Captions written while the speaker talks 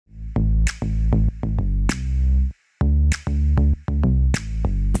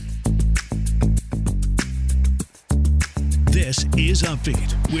This is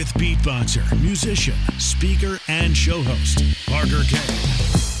Upbeat with beatboxer, musician, speaker, and show host, Parker Kane.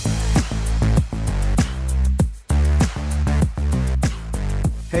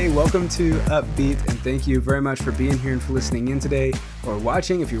 Hey, welcome to Upbeat, and thank you very much for being here and for listening in today or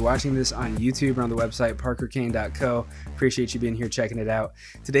watching. If you're watching this on YouTube or on the website, parkerkane.co, appreciate you being here checking it out.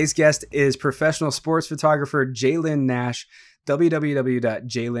 Today's guest is professional sports photographer Jaylyn Nash.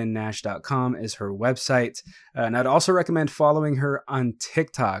 www.jaylynnash.com is her website. And I'd also recommend following her on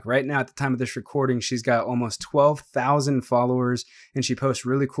TikTok. Right now, at the time of this recording, she's got almost 12,000 followers, and she posts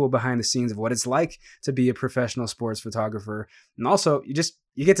really cool behind the scenes of what it's like to be a professional sports photographer. And also, you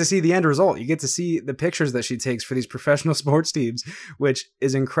get to see the end result. You get to see the pictures that she takes for these professional sports teams, which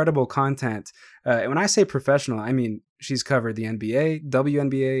is incredible content. And when I say professional, I mean she's covered the NBA,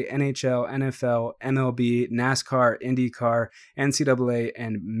 WNBA, NHL, NFL, MLB, NASCAR, IndyCar, NCAA,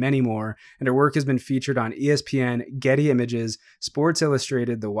 and many more. And her work has been featured on ESPN, Getty Images, Sports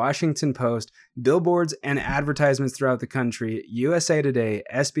Illustrated, The Washington Post, billboards and advertisements throughout the country, USA Today,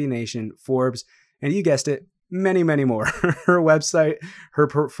 SB Nation, Forbes, and you guessed it, many, many more. Her website, her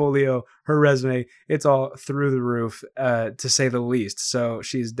portfolio, her resume, it's all through the roof, to say the least. So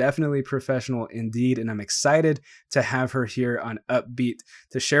she's definitely professional indeed, and I'm excited to have her here on Upbeat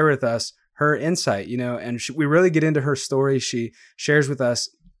to share with us her insight, and we really get into her story. She shares with us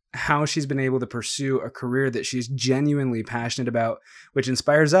how she's been able to pursue a career that she's genuinely passionate about, which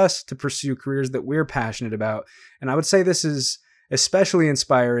inspires us to pursue careers that we're passionate about. And I would say this is especially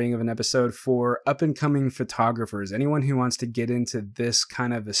inspiring of an episode for up-and-coming photographers, anyone who wants to get into this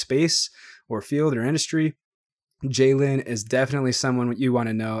kind of a space or field or industry. Jaylyn is definitely someone you want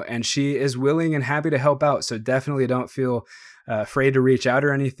to know, and she is willing and happy to help out, so definitely don't feel afraid to reach out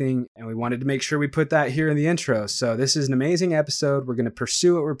or anything, and we wanted to make sure we put that here in the intro. So this is an amazing episode. We're going to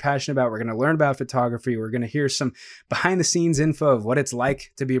pursue what we're passionate about. We're going to learn about photography. We're going to hear some behind-the-scenes info of what it's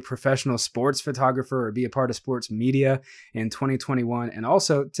like to be a professional sports photographer or be a part of sports media in 2021, and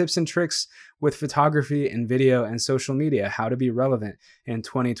also tips and tricks with photography and video and social media, how to be relevant in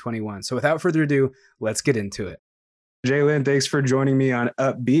 2021. So without further ado, let's get into it. Jaylyn, thanks for joining me on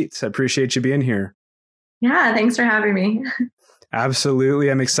Upbeat. I appreciate you being here. Yeah, thanks for having me.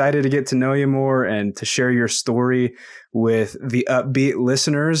 Absolutely. I'm excited to get to know you more and to share your story with the Upbeat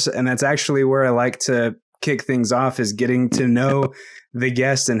listeners. And that's actually where I like to kick things off, is getting to know the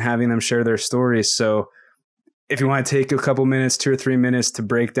guests and having them share their stories. So if you want to take a couple minutes, 2 or 3 minutes to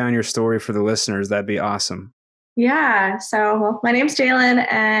break down your story for the listeners, that'd be awesome. Yeah. So my name's Jaylyn,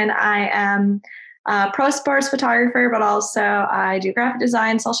 and I am a pro sports photographer, but also I do graphic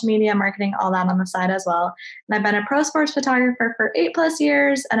design, social media, marketing, all that on the side as well. And I've been a pro sports photographer for 8+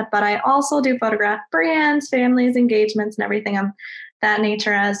 years, but I also do photograph brands, families, engagements, and everything of that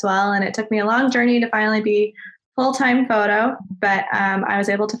nature as well. And it took me a long journey to finally be full-time photo, but I was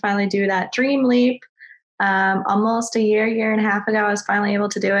able to finally do that dream leap. Almost a year and a half ago, I was finally able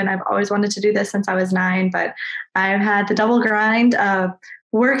to do it. And I've always wanted to do this since I was 9, but I've had the double grind of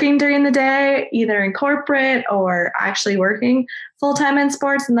working during the day, either in corporate or actually working full-time in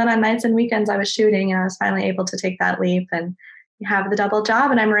sports. And then on nights and weekends, I was shooting, and I was finally able to take that leap and have the double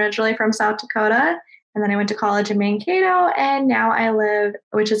job. And I'm originally from South Dakota. And then I went to college in Mankato, and now I live,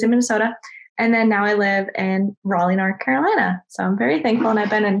 which is in Minnesota. And then now I live in Raleigh, North Carolina. So I'm very thankful. And I've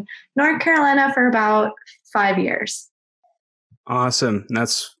been in North Carolina for about 5 years. Awesome.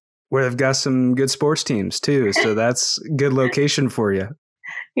 That's where they've got some good sports teams too. So that's a good location for you.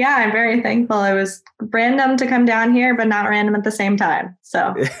 Yeah, I'm very thankful. It was random to come down here, but not random at the same time.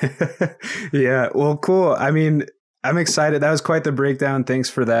 So yeah, well, cool. I mean, I'm excited. That was quite the breakdown. Thanks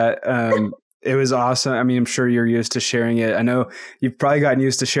for that. It was awesome. I mean, I'm sure you're used to sharing it. I know you've probably gotten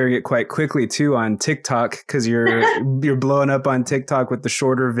used to sharing it quite quickly too on TikTok, because you're blowing up on TikTok with the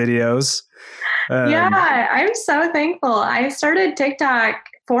shorter videos. Yeah, I'm so thankful. I started TikTok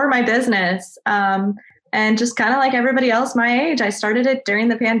for my business. And just kind of like everybody else my age, I started it during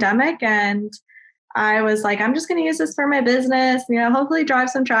the pandemic, and I was like, I'm just going to use this for my business, hopefully drive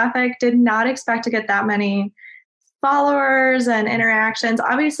some traffic. Did not expect to get that many followers and interactions.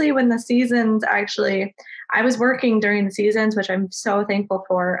 Obviously, when the seasons I was working during the seasons, which I'm so thankful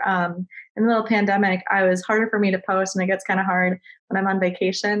for. In the middle of the pandemic, it was harder for me to post, and it gets kind of hard when I'm on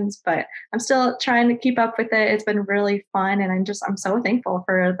vacations, but I'm still trying to keep up with it. It's been really fun, and I'm so thankful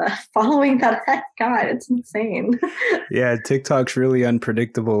for the following that I've got. It's insane. Yeah, TikTok's really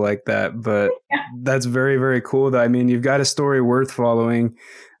unpredictable like that, but That's very, very cool. I mean, you've got a story worth following,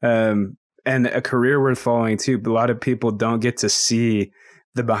 and a career worth following too. But a lot of people don't get to see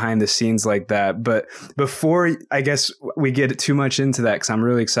the behind the scenes like that. But before, I guess, we get too much into that, because I'm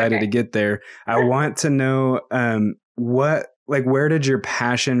really excited to get there, I want to know what like, where did your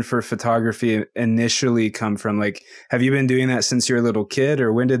passion for photography initially come from? Like, have you been doing that since you were a little kid,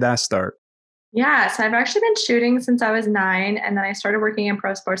 or when did that start? Yeah, so I've actually been shooting since I was 9, and then I started working in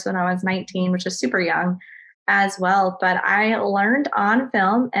pro sports when I was 19, which is super young as well. But I learned on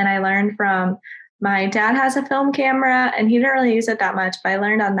film, and I learned from my dad has a film camera, and he didn't really use it that much, but I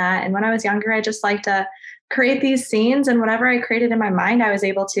learned on that. And when I was younger, I just liked to create these scenes, and whatever I created in my mind, I was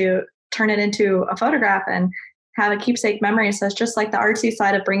able to turn it into a photograph and have a keepsake memory. So it's just like the artsy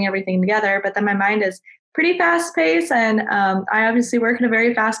side of bringing everything together. But then my mind is pretty fast paced, and I obviously work in a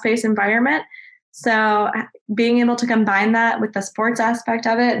very fast paced environment. So being able to combine that with the sports aspect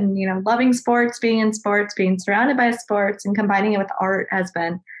of it, and, loving sports, being surrounded by sports, and combining it with art has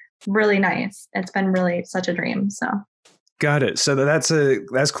been really nice. It's been really such a dream. So. Got it. So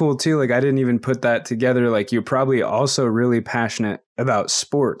that's cool too. Like, I didn't even put that together. Like, you're probably also really passionate about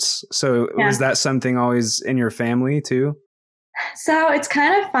sports. So was that something always in your family too? So it's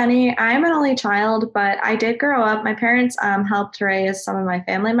kind of funny. I'm an only child, but I did grow up. My parents helped raise some of my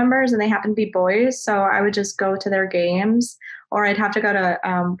family members, and they happen to be boys. So I would just go to their games, or I'd have to go to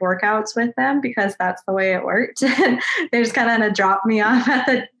workouts with them because that's the way it worked. They just kind of dropped me off at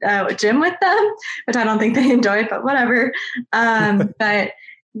the gym with them, which I don't think they enjoyed, but whatever. But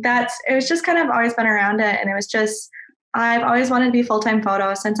it was just kind of always been around it. And it was just, I've always wanted to be full-time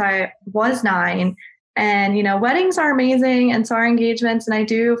photo since I was 9. And, weddings are amazing, and so are engagements. And I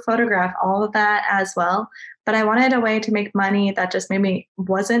do photograph all of that as well. But I wanted a way to make money that just maybe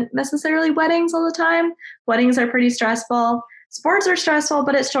wasn't necessarily weddings all the time. Weddings are pretty stressful. Sports are stressful,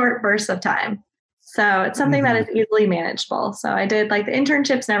 but it's short bursts of time. So it's something that is easily manageable. So I did like the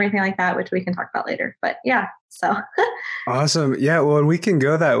internships and everything like that, which we can talk about later. But yeah, so. Awesome. Yeah, well, we can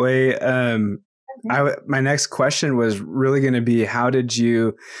go that way. My next question was really going to be, how did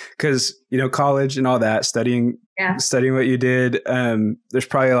you, because, college and all that, studying what you did, there's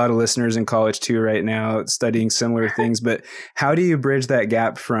probably a lot of listeners in college too right now studying similar things, but how do you bridge that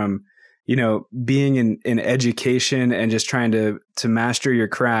gap from, being in education and just trying to master your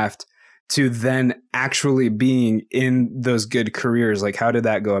craft to then actually being in those good careers? Like, how did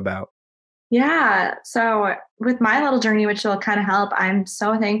that go about? Yeah. So with my little journey, which will kind of help, I'm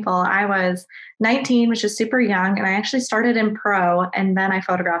so thankful. I was 19, which is super young. And I actually started in pro, and then I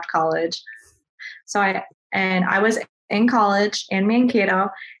photographed college. So I was in college in Mankato,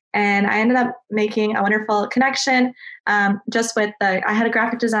 and I ended up making a wonderful connection just with I had a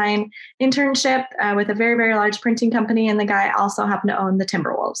graphic design internship with a very, very large printing company. And the guy also happened to own the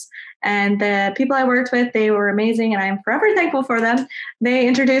Timberwolves. And the people I worked with, they were amazing, and I'm forever thankful for them. They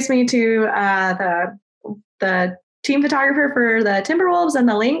introduced me to the team photographer for the Timberwolves and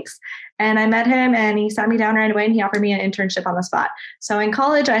the Lynx. And I met him, and he sat me down right away, and he offered me an internship on the spot. So in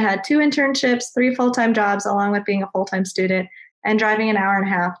college, I had 2 internships, 3 full-time jobs, along with being a full-time student and driving an hour and a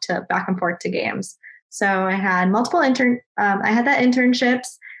half to back and forth to games. So I had multiple I had that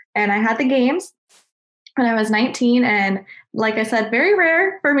internships, and I had the games when I was 19. And like I said, very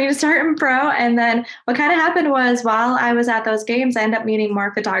rare for me to start in pro. And then what kind of happened was, while I was at those games, I ended up meeting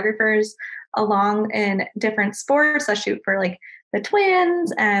more photographers along in different sports. I shoot for like the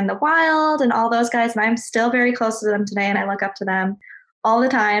Twins and the Wild and all those guys. And I'm still very close to them today, and I look up to them all the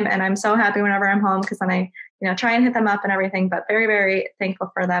time. And I'm so happy whenever I'm home, because then I try and hit them up and everything, but very, very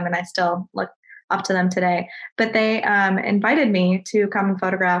thankful for them. And I still look up to them today. But they invited me to come and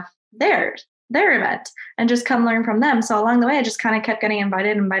photograph their event and just come learn from them. So along the way, I just kind of kept getting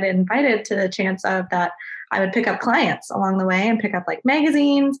invited to the chance of that I would pick up clients along the way and pick up like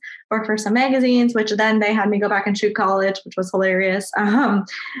magazines, work for some magazines, which then they had me go back and shoot college, which was hilarious.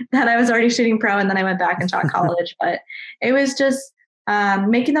 That I was already shooting pro, and then I went back and shot college. But it was just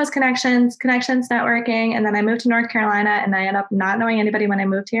making those connections, networking. And then I moved to North Carolina, and I ended up not knowing anybody when I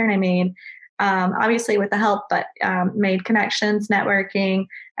moved here. And I made, obviously with the help, but made connections, networking,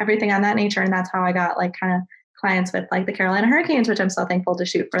 everything on that nature. And that's how I got like kind of clients with like the Carolina Hurricanes, which I'm so thankful to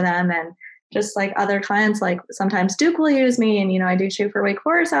shoot for them. And just like other clients, like sometimes Duke will use me, and, I do shoot for Wake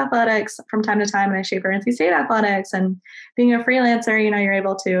Forest athletics from time to time, and I shoot for NC State athletics. And being a freelancer, you're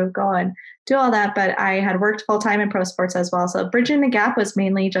able to go and do all that. But I had worked full time in pro sports as well. So bridging the gap was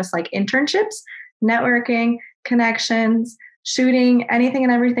mainly just like internships, networking, connections, shooting anything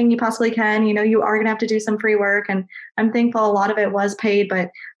and everything you possibly can. You are going to have to do some free work, and I'm thankful a lot of it was paid, but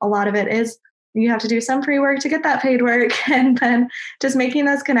a lot of it is you have to do some free work to get that paid work. And then just making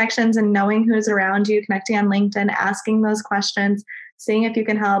those connections and knowing who's around you, connecting on LinkedIn, asking those questions, seeing if you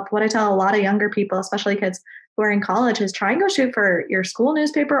can help. What I tell a lot of younger people, especially kids who are in college, is try and go shoot for your school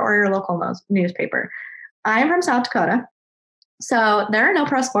newspaper or your local newspaper. I am from South Dakota. So there are no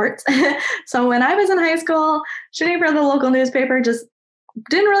pro sports. So when I was in high school, shooting for the local newspaper just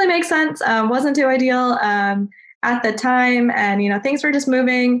didn't really make sense. Wasn't too ideal at the time. And, things were just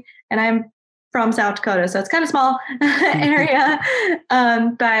moving, and I'm from South Dakota, so it's kind of small area.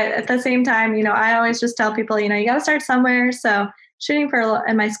 But at the same time, I always just tell people, you got to start somewhere. So shooting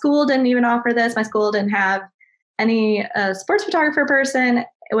and my school didn't even offer this. My school didn't have any sports photographer person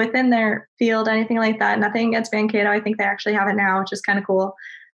within their field, anything like that. Nothing against Mankato. I think they actually have it now, which is kind of cool.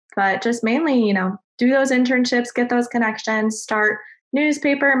 But just mainly, do those internships, get those connections, start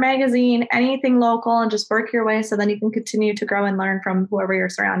newspaper, magazine, anything local, and just work your way so then you can continue to grow and learn from whoever you're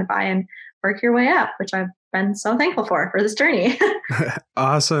surrounded by and work your way up, which I've been so thankful for this journey.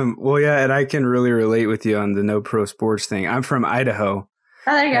 Awesome. Well, yeah, and I can really relate with you on the no pro sports thing. I'm from Idaho.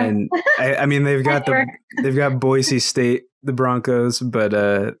 Oh, there you and go. I mean, they've got Boise State, the Broncos, but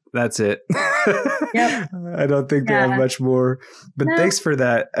that's it. Yep. I don't think they have much more. But thanks for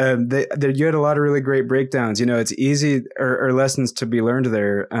that. You had a lot of really great breakdowns. It's easy, or lessons to be learned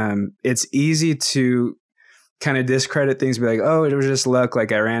there. It's easy to kind of discredit things, be like, oh, it was just luck,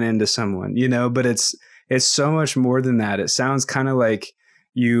 like I ran into someone, but it's so much more than that. It sounds kind of like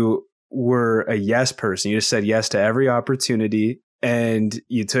you were a yes person. You just said yes to every opportunity, and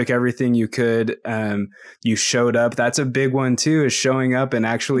you took everything you could. You showed up. That's a big one too, is showing up and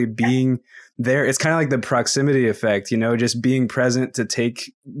actually being there. It's kind of like the proximity effect, just being present to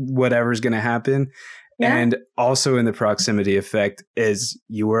take whatever's going to happen. Yeah. And also in the proximity effect is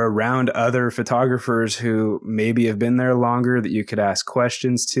you were around other photographers who maybe have been there longer that you could ask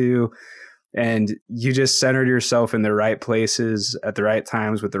questions to. And you just centered yourself in the right places at the right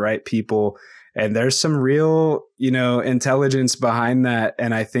times with the right people. And there's some real, intelligence behind that.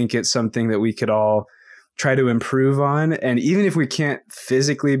 And I think it's something that we could all try to improve on. And even if we can't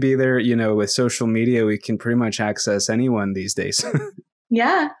physically be there, with social media, we can pretty much access anyone these days.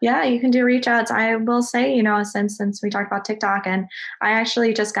 Yeah, you can do reach outs. I will say, since we talked about TikTok, and I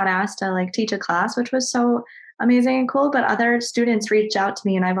actually just got asked to teach a class, which was so amazing and cool. But other students reached out to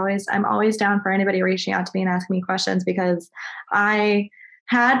me, and I'm always down for anybody reaching out to me and asking me questions, because I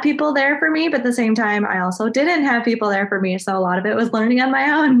had people there for me, but at the same time, I also didn't have people there for me. So a lot of it was learning on my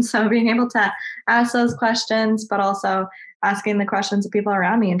own. So being able to ask those questions, but also asking the questions of people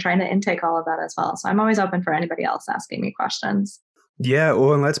around me and trying to intake all of that as well. So I'm always open for anybody else asking me questions. Yeah,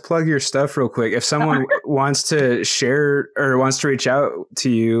 well, and let's plug your stuff real quick. If someone wants to share or wants to reach out to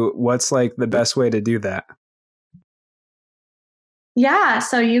you, what's the best way to do that? Yeah,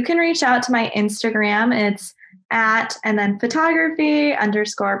 so you can reach out to my Instagram. It's @ and then photography _by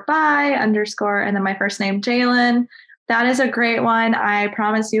 _ and then my first name, Jalen. That is a great one. I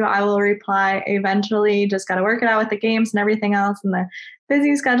promise you I will reply eventually. Just got to work it out with the games and everything else and the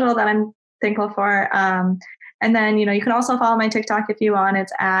busy schedule that I'm thankful for. And then, you can also follow my TikTok if you want.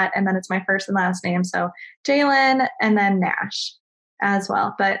 It's @ and then it's my first and last name. So Jalen and then Nash as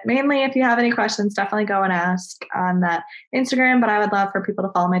well. But mainly if you have any questions, definitely go and ask on that Instagram. But I would love for people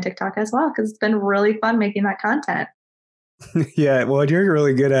to follow my TikTok as well, because it's been really fun making that content. Yeah, well, you're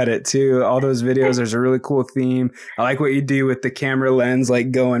really good at it too. All those videos, there's a really cool theme. I like what you do with the camera lens,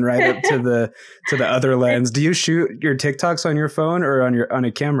 going right up to the other lens. Do you shoot your TikToks on your phone or on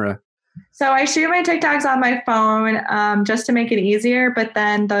a camera? So I shoot my TikToks on my phone just to make it easier. But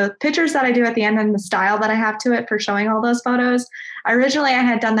then the pictures that I do at the end and the style that I have to it for showing all those photos, originally I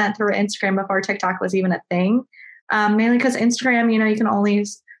had done that through Instagram before TikTok was even a thing. Mainly because Instagram, you can only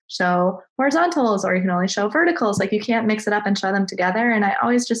show horizontals or you can only show verticals. You can't mix it up and show them together. And I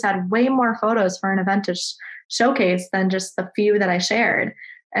always just had way more photos for an event to showcase than just the few that I shared.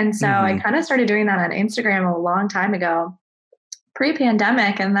 And so I kind of started doing that on Instagram a long time ago,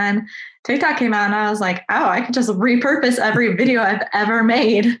 pre-pandemic. And then TikTok came out and I was like, oh, I could just repurpose every video I've ever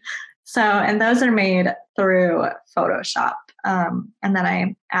made. So, and those are made through Photoshop. And then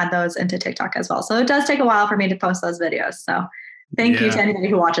I add those into TikTok as well. So it does take a while for me to post those videos. So thank you to anybody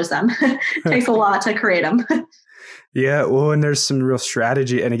who watches them. It takes a lot to create them. Yeah. Well, and there's some real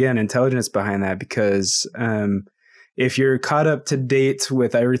strategy and again, intelligence behind that, because if you're caught up to date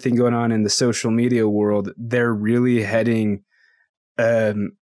with everything going on in the social media world, they're really heading a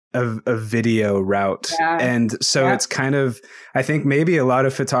video route. Yeah. And so it's kind of, I think maybe a lot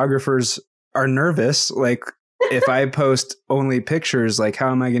of photographers are nervous. If I post only pictures,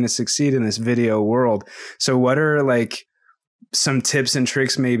 how am I going to succeed in this video world? So what are some tips and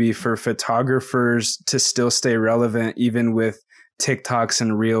tricks maybe for photographers to still stay relevant, even with TikToks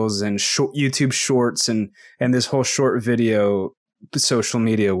and Reels and YouTube Shorts and this whole short video social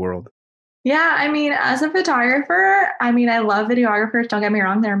media world? Yeah, I mean, as a photographer, I love videographers. Don't get me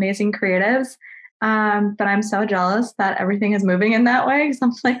wrong. They're amazing creatives. But I'm so jealous that everything is moving in that way. Because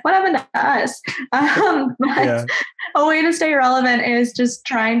I'm like, what happened to us? But a way to stay relevant is just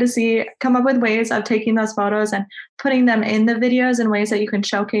trying to come up with ways of taking those photos and putting them in the videos in ways that you can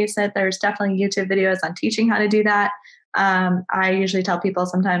showcase it. There's definitely YouTube videos on teaching how to do that. I usually tell people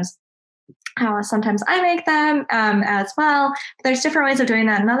sometimes I make them as well. But there's different ways of doing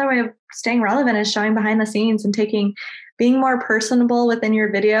that. Another way of staying relevant is showing behind the scenes and being more personable within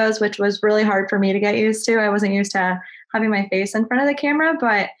your videos, which was really hard for me to get used to. I wasn't used to having my face in front of the camera,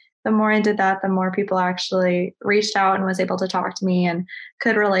 but the more I did that, the more people actually reached out and was able to talk to me and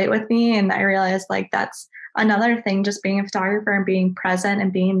could relate with me. And I realized like that's another thing, just being a photographer and being present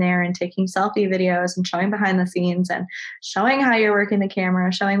and being there and taking selfie videos and showing behind the scenes and showing how you're working the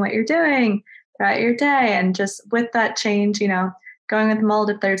camera, showing what you're doing throughout your day. And just with that change, going with the mold,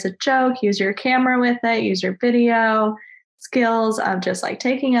 if there's a joke, use your camera with it, use your video skills of just like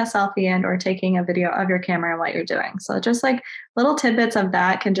taking a selfie and or taking a video of your camera and what you're doing. So just like little tidbits of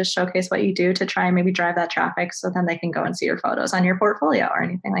that can just showcase what you do to try and maybe drive that traffic so then they can go and see your photos on your portfolio or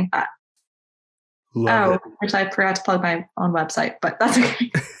anything like that. Love it. Which I forgot to plug my own website, but that's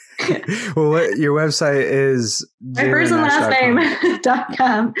okay. Well, what your website is? My first and last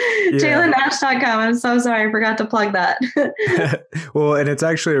name.com. Yeah. JaylinNash.com. I'm so sorry. I forgot to plug that. Well, and it's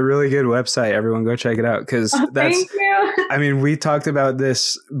actually a really good website. Everyone go check it out because thank you. I mean, we talked about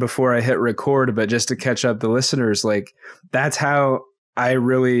this before I hit record, but just to catch up the listeners, like that's how I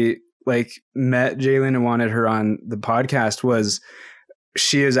really met Jaylin and wanted her on the podcast was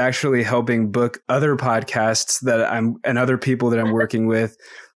she is actually helping book other podcasts and other people that I'm working with.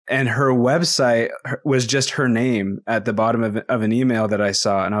 And her website was just her name at the bottom of an email that I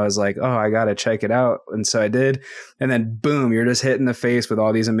saw. And I was like, oh, I got to check it out. And so I did. And then boom, you're just hit in the face with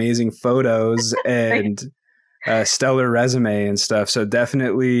all these amazing photos and stellar resume and stuff. So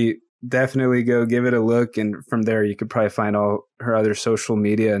definitely go give it a look. And from there, you could probably find all her other social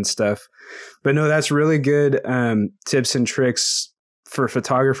media and stuff. But no, that's really good tips and tricks for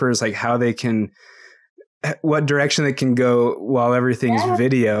photographers, like how they can what direction they can go while everything's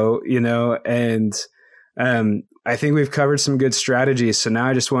video, and I think we've covered some good strategies. So now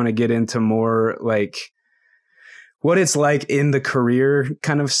I just want to get into more like what it's like in the career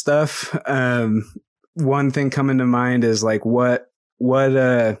kind of stuff. One thing coming to mind is like what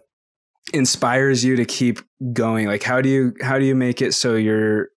inspires you to keep going? Like how do you make it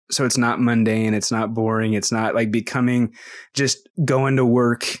so it's not mundane, it's not boring, it's not like becoming just going to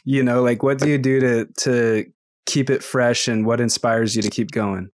work, like what do you do to keep it fresh and what inspires you to keep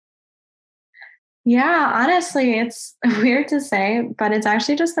going? Yeah, honestly, it's weird to say, but it's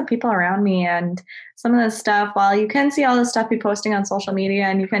actually just the people around me and some of the stuff. While you can see all the stuff you're posting on social media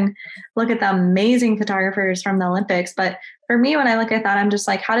and you can look at the amazing photographers from the Olympics, but for me, when I look at that, I'm just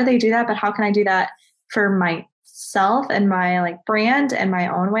like, how do they do that? But how can I do that for myself and my like brand and my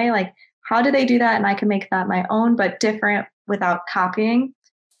own way? Like, how do they do that? And I can make that my own, but different without copying.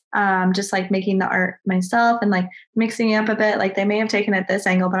 Just like making the art myself and like mixing it up a bit. Like they may have taken it this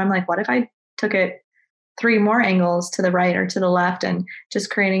angle, but I'm like, what if I took it 3 more angles to the right or to the left and just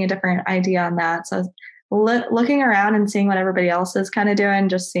creating a different idea on that? So looking around and seeing what everybody else is kind of doing,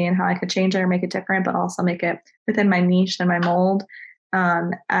 just seeing how I could change it or make it different, but also make it within my niche and my mold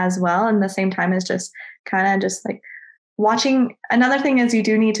as well. And the same time is just kind of just like watching. Another thing is you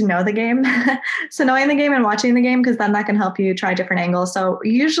do need to know the game. So knowing the game and watching the game, because then that can help you try different angles. So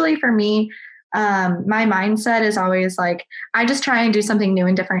usually for me, my mindset is always like, I just try and do something new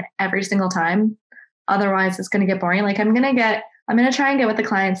and different every single time. Otherwise it's going to get boring. Like I'm going to try and get what the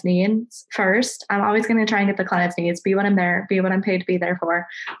client's needs first. I'm always going to try and get the client's needs, be what I'm paid to be there for.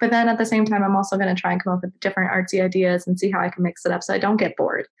 But then at the same time, I'm also going to try and come up with different artsy ideas and see how I can mix it up. So I don't get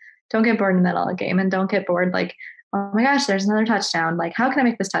bored. Don't get bored in the middle of a game and don't get bored. Like, oh my gosh, there's another touchdown. Like, how can I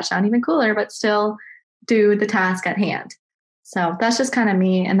make this touchdown even cooler, but still do the task at hand? So that's just kind of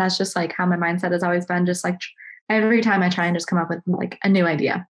me. And that's just like how my mindset has always been. Just like every time I try and just come up with like a new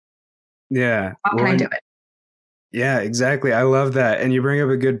idea. Yeah. How can I do it? Yeah, exactly. I love that. And you bring up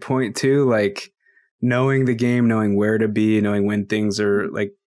a good point too, like knowing the game, knowing where to be, knowing when things are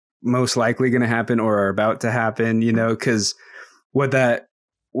like most likely going to happen or are about to happen, because what that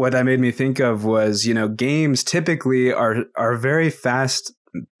made me think of was, games typically are very fast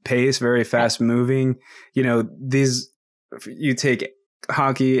paced, very fast moving. You take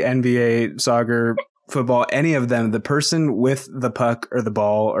hockey, NBA, soccer, football, any of them, the person with the puck or the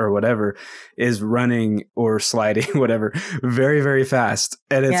ball or whatever is running or sliding, whatever, very, very fast.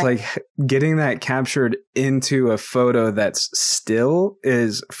 And it's like getting that captured into a photo that's still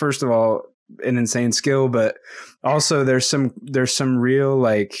is, first of all, an insane skill, but also there's some real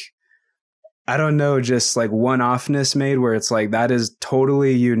like I don't know, just like one-offness made where it's like that is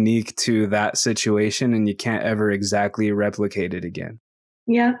totally unique to that situation and you can't ever exactly replicate it again.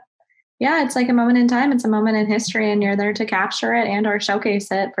 Yeah. Yeah, it's like a moment in time. It's a moment in history, and you're there to capture it and or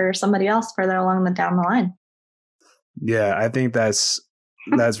showcase it for somebody else further along down the line. Yeah, I think that's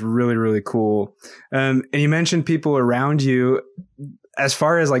really, really cool. And you mentioned people around you. As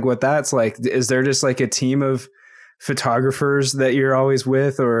far as like what that's like, is there just like a team of photographers that you're always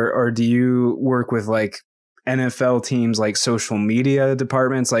with, or do you work with like NFL teams, like social media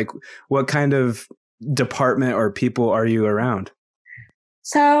departments? Like what kind of department or people are you around?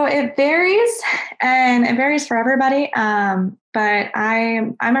 So it varies, and it varies for everybody. But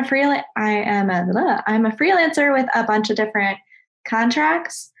I'm a freelancer with a bunch of different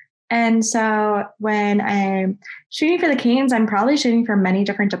contracts. And so when I'm shooting for the Canes, I'm probably shooting for many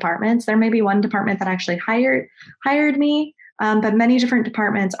different departments. There may be one department that actually hired me, but many different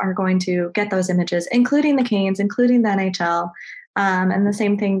departments are going to get those images, including the Canes, including the NHL. And the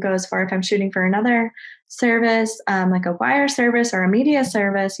same thing goes for if I'm shooting for another service, like a wire service or a media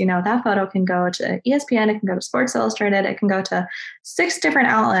service. That photo can go to ESPN, it can go to Sports Illustrated, it can go to 6 different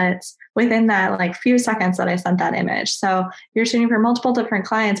outlets within that like few seconds that I sent that image. So you're shooting for multiple different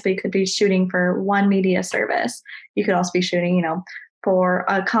clients, but you could be shooting for one media service. You could also be shooting, for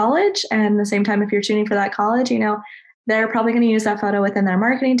a college. And the same time, if you're shooting for that college, they're probably going to use that photo within their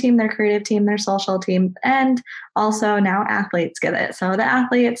marketing team, their creative team, their social team, and also now athletes get it. So the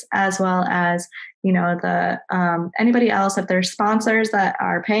athletes, as well as, the anybody else, if there's sponsors that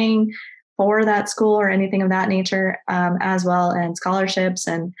are paying for that school or anything of that nature, as well, and scholarships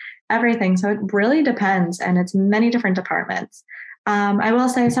and everything. So it really depends, and it's many different departments. I will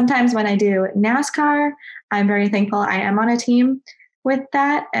say sometimes when I do NASCAR, I'm very thankful I am on a team with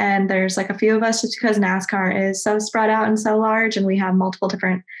that. And there's like a few of us, just because NASCAR is so spread out and so large, and we have multiple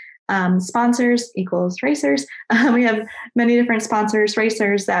different sponsors equals racers. We have many different sponsors,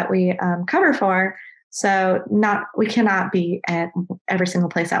 racers that we cover for. So we cannot be at every single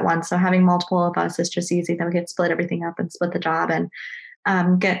place at once. So having multiple of us is just easy. Then we get to split everything up and split the job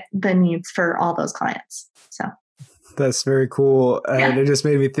and get the needs for all those clients. So that's very cool. It just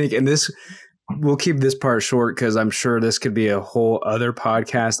made me think, and we'll keep this part short because I'm sure this could be a whole other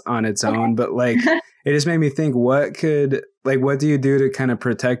podcast on its own. But like, it just made me think, what do you do to kind of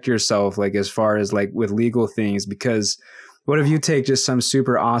protect yourself, like as far as like with legal things? Because what if you take just some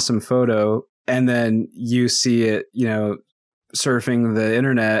super awesome photo and then you see it, surfing the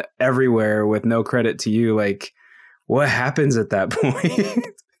internet everywhere with no credit to you? Like, what happens at that point?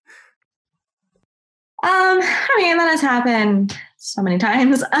 That has happened so many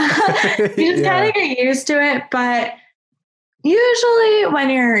times. You just kind of get used to it. But usually when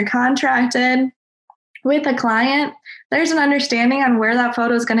you're contracted with a client, there's an understanding on where that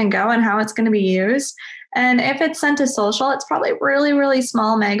photo is going to go and how it's going to be used. And if it's sent to social, it's probably really, really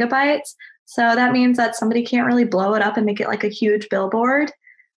small megabytes. So that means that somebody can't really blow it up and make it like a huge billboard.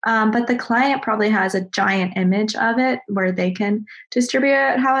 But the client probably has a giant image of it where they can distribute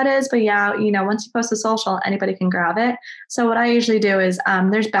it how it is. But once you post to social, anybody can grab it. So what I usually do is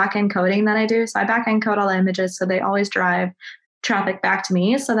there's back-end coding that I do. So I back-end code all the images, so they always drive traffic back to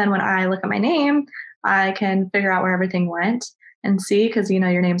me. So then when I look at my name, I can figure out where everything went and see, because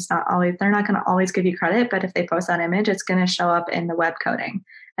your name's they're not going to always give you credit, but if they post that image, it's going to show up in the web coding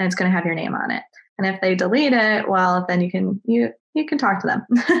and it's going to have your name on it. And if they delete it, well, then you can talk to them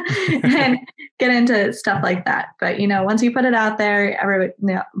and get into stuff like that. But, once you put it out there,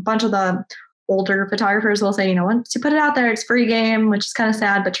 a bunch of the older photographers will say, once you put it out there, it's free game, which is kind of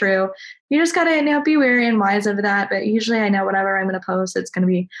sad, but true. You just got to, be wary and wise of that. But usually I know whatever I'm going to post, it's going to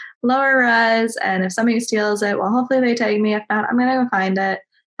be lower res. And if somebody steals it, well, hopefully they tag me. If not, I'm going to go find it.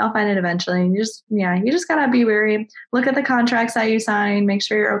 I'll find it eventually. And you just got to be wary. Look at the contracts that you sign, make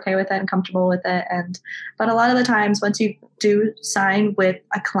sure you're okay with it and comfortable with it. But a lot of the times, once you do sign with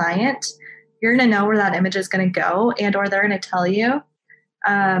a client, you're going to know where that image is going to go, or they're going to tell you,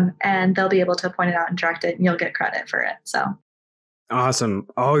 and they'll be able to point it out and direct it, and you'll get credit for it. So awesome.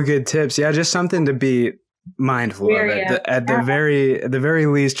 All good tips. Yeah. Just something to be mindful of at the very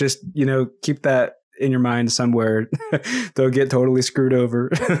least, just, keep that in your mind somewhere. Don't get totally screwed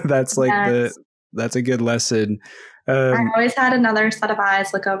over. That's like that's a good lesson. I always had another set of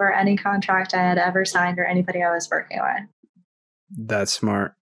eyes look over any contract I had ever signed or anybody I was working with. That's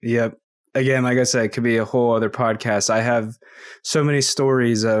smart. Yep. Again, like I said, it could be a whole other podcast. I have so many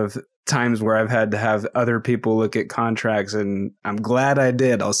stories of times where I've had to have other people look at contracts, and I'm glad I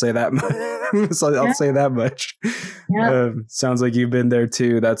did. I'll say that much. I'll say that much. Yeah. Sounds like you've been there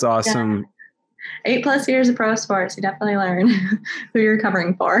too. That's awesome. Yeah. 8+ years of pro sports. You definitely learn who you're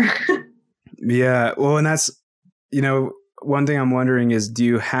covering for. Yeah. Well, and that's, one thing I'm wondering is, do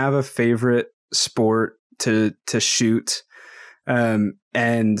you have a favorite sport to shoot?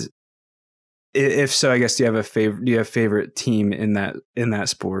 And if so, I guess, do you have favorite team in that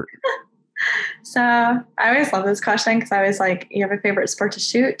sport? So I always love this question because I was like, you have a favorite sport to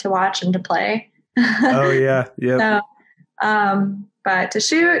shoot, to watch, and to play. Oh yeah. Yeah. So, but to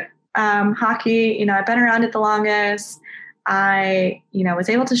shoot, hockey, I've been around it the longest. I, was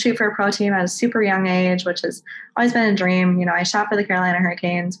able to shoot for a pro team at a super young age, which has always been a dream. I shot for the Carolina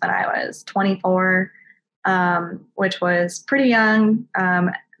Hurricanes when I was 24, which was pretty young,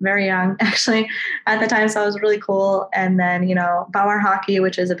 very young actually at the time. So it was really cool. And then, Bauer Hockey,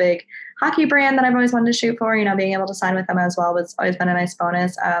 which is a big hockey brand that I've always wanted to shoot for, being able to sign with them as well was always been a nice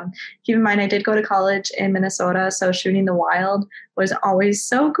bonus. Keep in mind, I did go to college in Minnesota. So shooting the Wild was always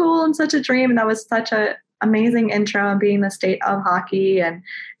so cool and such a dream. And that was such a amazing intro, and being the state of hockey and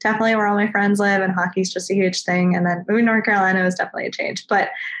definitely where all my friends live, and hockey's just a huge thing. And then moving to North Carolina was definitely a change, but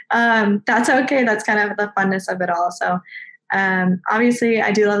that's okay. That's kind of the funness of it all. So obviously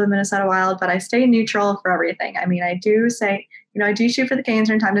I do love the Minnesota Wild, but I stay neutral for everything. I mean, I do say, I do shoot for the Canes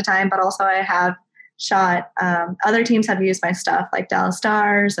from time to time, but also I have shot, other teams have used my stuff, like Dallas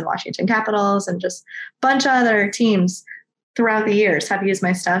Stars and Washington Capitals and just a bunch of other teams throughout the years have used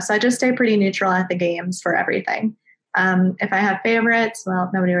my stuff. So I just stay pretty neutral at the games for everything. If I have favorites, well,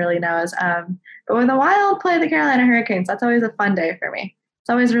 nobody really knows. But when the Wild play the Carolina Hurricanes, that's always a fun day for me. It's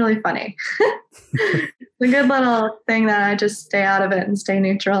always really funny. It's a good little thing that I just stay out of it and stay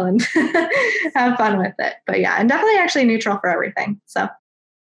neutral and have fun with it. But yeah, I'm definitely actually neutral for everything. So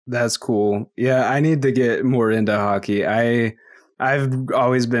that's cool. Yeah, I need to get more into hockey. I've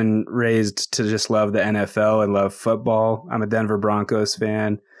always been raised to just love the NFL and love football. I'm a Denver Broncos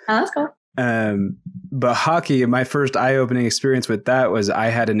fan. Oh, that's cool. But hockey, my first eye-opening experience with that was I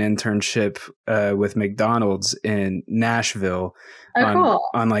had an internship with McDonald's in Nashville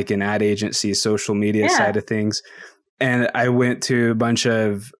on like an ad agency, social media side of things. And I went to a bunch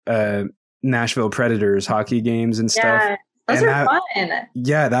of Nashville Predators hockey games and stuff. Those are fun.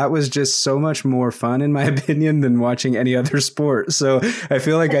 Yeah, that was just so much more fun, in my opinion, than watching any other sport. So I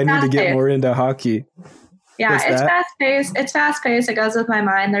feel like I need to get more into hockey. Yeah, it's fast-paced. It's fast-paced. It goes with my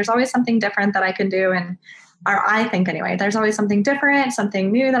mind. There's always something different that I can do. Or I think anyway, there's always something different,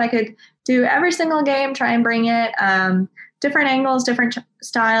 something new that I could do every single game, try and bring it. Different angles, different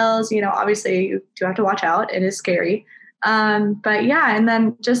styles. Obviously you do have to watch out. It is scary. But yeah, and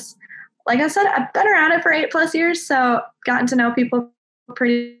then just, like I said, I've been around it for 8+ years, so gotten to know people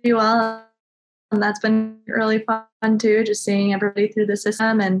pretty well. And that's been really fun too, just seeing everybody through the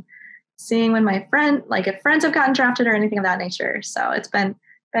system and seeing when my if friends have gotten drafted or anything of that nature. So it's been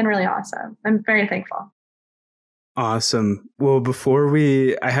really awesome. I'm very thankful. Awesome. Well,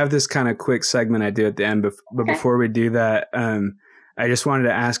 I have this kind of quick segment I do at the end, but before we do that, I just wanted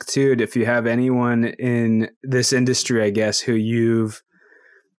to ask too, if you have anyone in this industry, I guess, who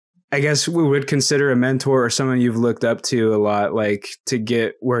we would consider a mentor or someone you've looked up to a lot, like to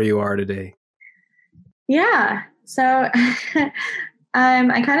get where you are today. Yeah. So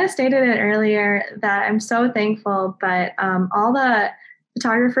I kind of stated it earlier that I'm so thankful, but all the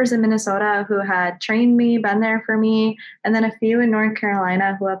photographers in Minnesota who had trained me, been there for me, and then a few in North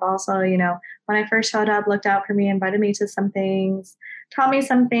Carolina who have also, when I first showed up, looked out for me, invited me to some things, taught me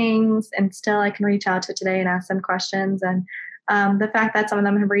some things, and still I can reach out to today and ask them questions. And the fact that some of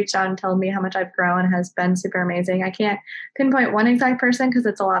them have reached out and told me how much I've grown has been super amazing. I can't pinpoint one exact person because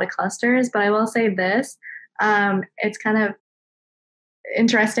it's a lot of clusters, but I will say this. It's kind of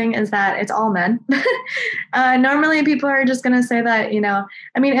interesting is that it's all men. Normally people are just going to say that, in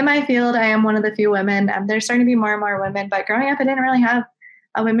my field, I am one of the few women. There's starting to be more and more women, but growing up, I didn't really have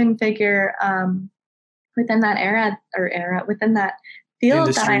a women figure within that within that field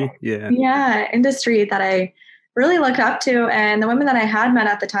industry, industry that I really looked up to. And the women that I had met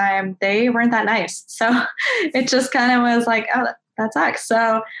at the time, they weren't that nice. So it just kind of was like, oh, that sucks.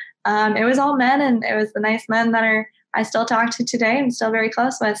 So it was all men, and it was the nice men that I still talk to today and still very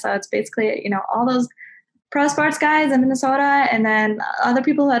close with. So it's basically, all those pro sports guys in Minnesota, and then other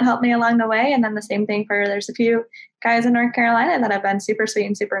people who had helped me along the way. And then the same thing there's a few guys in North Carolina that have been super sweet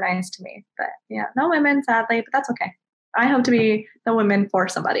and super nice to me. But yeah, no women, sadly, but that's okay. I hope to be the woman for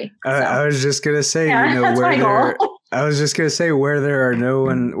somebody. So. I was just going to say, where there's no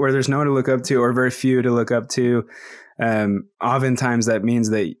one to look up to, or very few to look up to. Oftentimes that means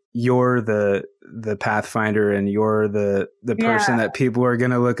that you're the pathfinder, and you're the person that people are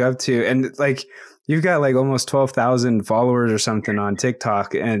going to look up to. And like, you've got like almost 12,000 followers or something on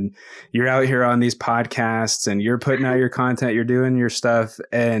TikTok, and you're out here on these podcasts, and you're putting out your content, you're doing your stuff.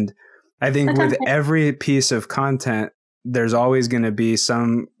 And I think with every piece of content, there's always going to be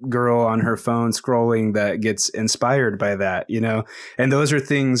some girl on her phone scrolling that gets inspired by that, you know, and those are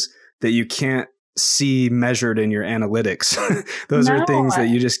things that you can't see measured in your analytics. Those are things that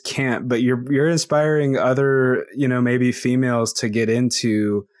you just can't, but you're inspiring other, you know, maybe females to get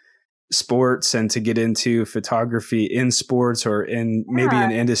into sports and to get into photography in sports or in maybe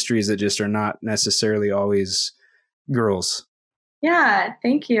in industries that just are not necessarily always girls. Yeah,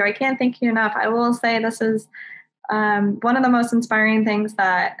 thank you. I can't thank you enough. I will say this is one of the most inspiring things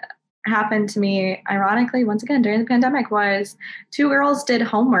that happened to me, ironically, once again, during the pandemic, was 2 girls did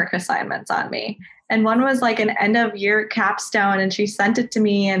homework assignments on me. And one was like an end of year capstone, and she sent it to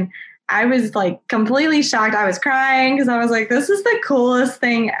me, and I was like completely shocked. I was crying because I was like, this is the coolest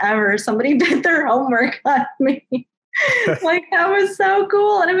thing ever. Somebody did their homework on me. Like, that was so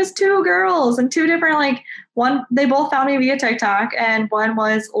cool. And it was 2 girls and 2 different, like, one, they both found me via TikTok, and one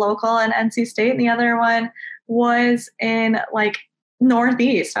was local in NC State and the other one was in like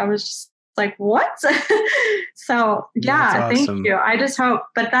Northeast. I was just like, what? So yeah, awesome. Thank you. I just hope,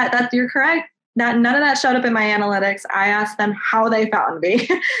 but that you're correct. That none of that showed up in my analytics. I asked them how they found me.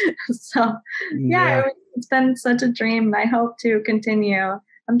 So yeah, it's been such a dream, and I hope to continue.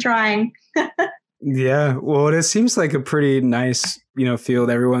 I'm trying. Yeah. Well, it seems like a pretty nice, you know, field.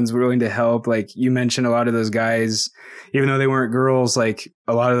 Everyone's willing to help. Like you mentioned, a lot of those guys, even though they weren't girls, like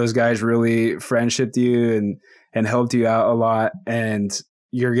a lot of those guys really friendshipped you and helped you out a lot. And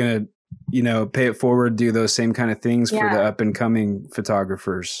you're going to, you know, pay it forward, do those same kind of things for the up and coming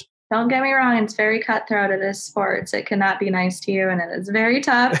photographers. Don't get me wrong. It's very cutthroat. It is sports. It cannot be nice to you, and it is very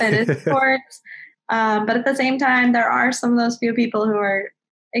tough. It is sports. But at the same time, there are some of those few people who are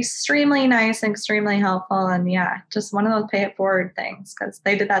extremely nice and extremely helpful. And yeah, just one of those pay it forward things, because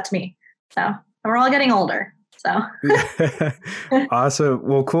they did that to me. So, and we're all getting older. So awesome.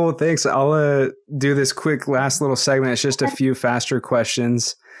 Well, cool. Thanks. I'll do this quick last little segment. It's just a few faster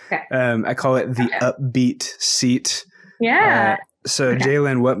questions. Okay. I call it the upbeat seat. Yeah. So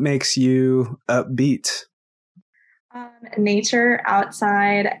Jaylin, what makes you upbeat? Nature,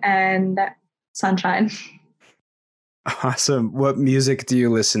 outside, and sunshine. Awesome. What music do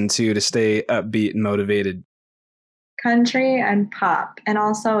you listen to stay upbeat and motivated? Country and pop, and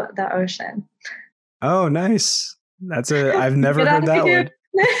also the ocean. Oh, nice. I've never heard that one.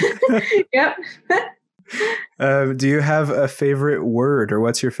 Yep. Do you have a favorite word, or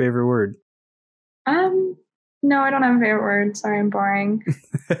what's your favorite word? No, I don't have a favorite word. Sorry, I'm boring.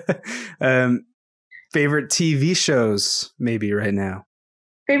 Favorite TV shows, maybe right now.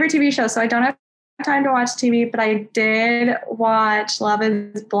 Favorite TV show. So I don't have time to watch TV, but I did watch Love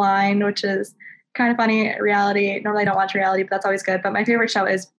is Blind, which is kind of funny reality. Normally I don't watch reality, but that's always good. But my favorite show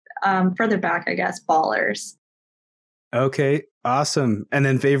is further back, I guess, Ballers. Okay, awesome. And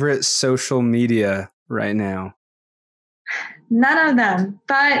then favorite social media right now? None of them,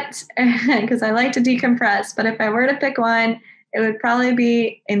 but because I like to decompress. But if I were to pick one, it would probably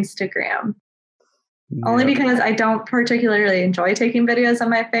be Instagram. Yep. Only because I don't particularly enjoy taking videos of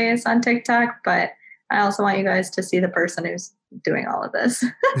my face on TikTok, but I also want you guys to see the person who's doing all of this.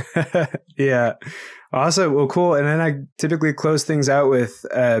 Yeah. Awesome. Well, cool. And then I typically close things out with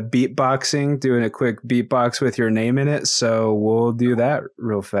beatboxing, doing a quick beatbox with your name in it. So we'll do that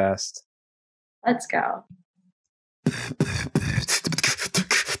real fast. Let's go.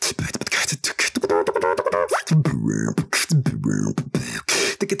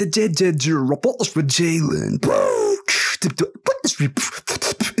 Get the JJ with Jaylin.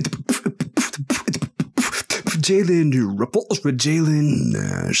 Jaylin Ripples with Jaylin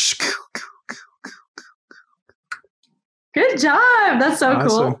Nash. Good job. That's so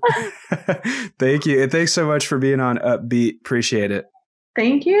awesome. Cool. Thank you. And thanks so much for being on Upbeat. Appreciate it.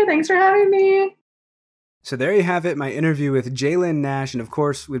 Thank you. Thanks for having me. So there you have it, my interview with Jaylin Nash. And of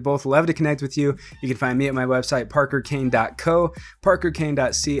course, we'd both love to connect with you. You can find me at my website, parkerkane.co,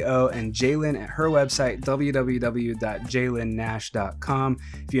 parkerkane.co, and Jaylin at her website, www.jaylinnash.com.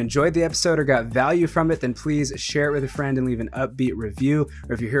 If you enjoyed the episode or got value from it, then please share it with a friend and leave an upbeat review.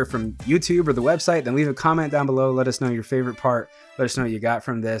 Or if you're here from YouTube or the website, then leave a comment down below. Let us know your favorite part. Let us know what you got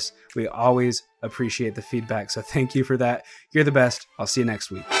from this. We always appreciate the feedback. So thank you for that. You're the best. I'll see you next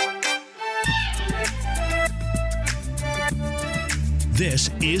week. This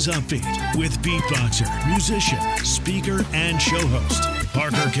is Upbeat with beatboxer, musician, speaker, and show host,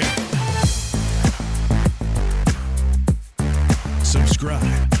 Parker Kane. Subscribe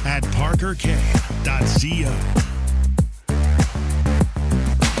at parkerkane.co.